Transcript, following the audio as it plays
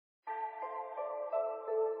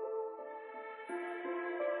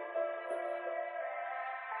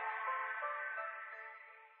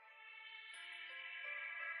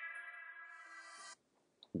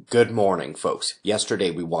Good morning, folks. Yesterday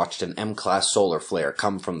we watched an M-class solar flare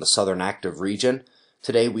come from the southern active region.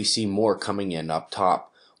 Today we see more coming in up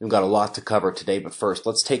top. We've got a lot to cover today, but first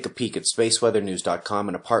let's take a peek at spaceweathernews.com,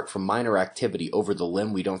 and apart from minor activity over the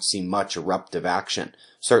limb, we don't see much eruptive action,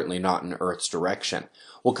 certainly not in Earth's direction.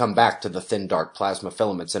 We'll come back to the thin dark plasma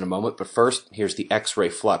filaments in a moment, but first here's the X-ray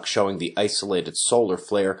flux showing the isolated solar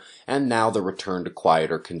flare and now the return to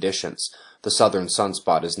quieter conditions. The southern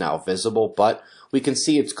sunspot is now visible, but we can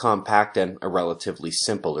see it's compact and a relatively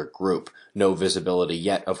simpler group. No visibility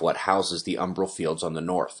yet of what houses the umbral fields on the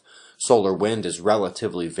north. Solar wind is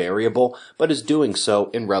relatively variable, but is doing so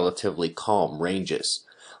in relatively calm ranges.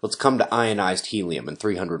 Let's come to ionized helium in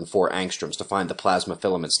 304 angstroms to find the plasma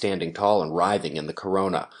filament standing tall and writhing in the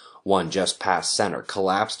corona. One just past center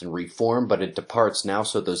collapsed and reformed, but it departs now,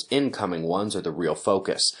 so those incoming ones are the real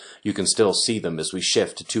focus. You can still see them as we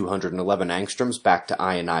shift to 211 angstroms back to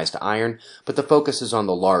ionized iron, but the focus is on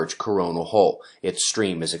the large coronal hole. Its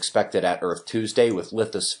stream is expected at Earth Tuesday, with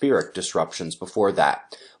lithospheric disruptions before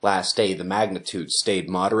that. Last day, the magnitude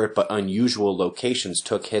stayed moderate, but unusual locations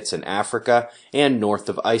took hits in Africa and north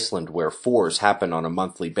of Iceland, where 4s happen on a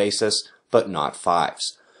monthly basis, but not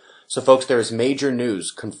 5s. So folks, there is major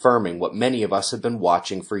news confirming what many of us have been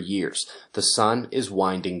watching for years. The sun is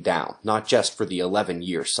winding down, not just for the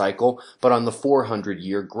 11-year cycle, but on the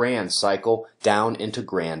 400-year grand cycle, down into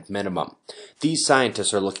grand minimum. These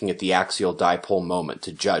scientists are looking at the axial dipole moment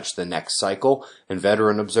to judge the next cycle, and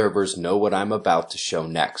veteran observers know what I'm about to show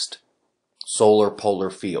next. Solar polar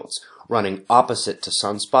fields. Running opposite to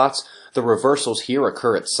sunspots, the reversals here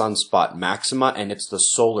occur at sunspot maxima, and it's the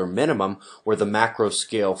solar minimum where the macro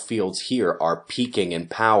scale fields here are peaking in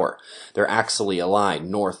power. They're axially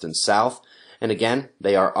aligned north and south, and again,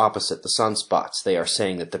 they are opposite the sunspots. They are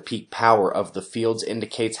saying that the peak power of the fields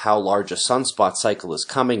indicates how large a sunspot cycle is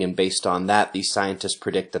coming, and based on that, these scientists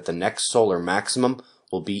predict that the next solar maximum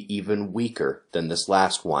will be even weaker than this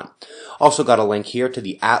last one. Also got a link here to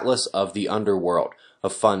the Atlas of the Underworld. A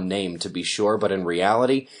fun name to be sure, but in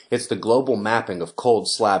reality, it's the global mapping of cold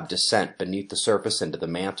slab descent beneath the surface into the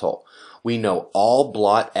mantle. We know all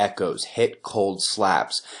blot echoes hit cold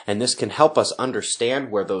slabs, and this can help us understand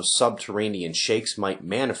where those subterranean shakes might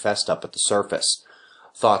manifest up at the surface.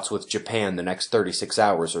 Thoughts with Japan the next 36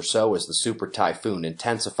 hours or so as the Supertyphoon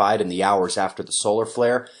intensified in the hours after the solar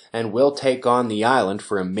flare and will take on the island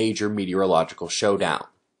for a major meteorological showdown.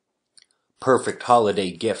 Perfect holiday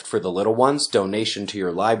gift for the little ones, donation to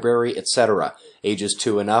your library, etc. Ages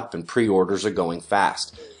 2 and up, and pre-orders are going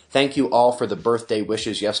fast. Thank you all for the birthday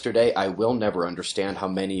wishes yesterday. I will never understand how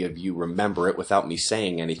many of you remember it without me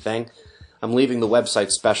saying anything. I'm leaving the website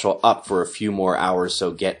special up for a few more hours, so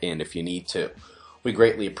get in if you need to. We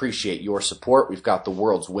greatly appreciate your support. We've got the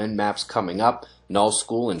world's wind maps coming up, null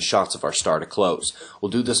school, and shots of our star to close.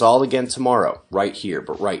 We'll do this all again tomorrow, right here,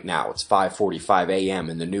 but right now it's 5:45 a.m.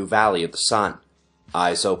 in the new Valley of the Sun.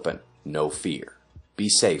 Eyes open, no fear. Be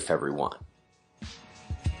safe, everyone.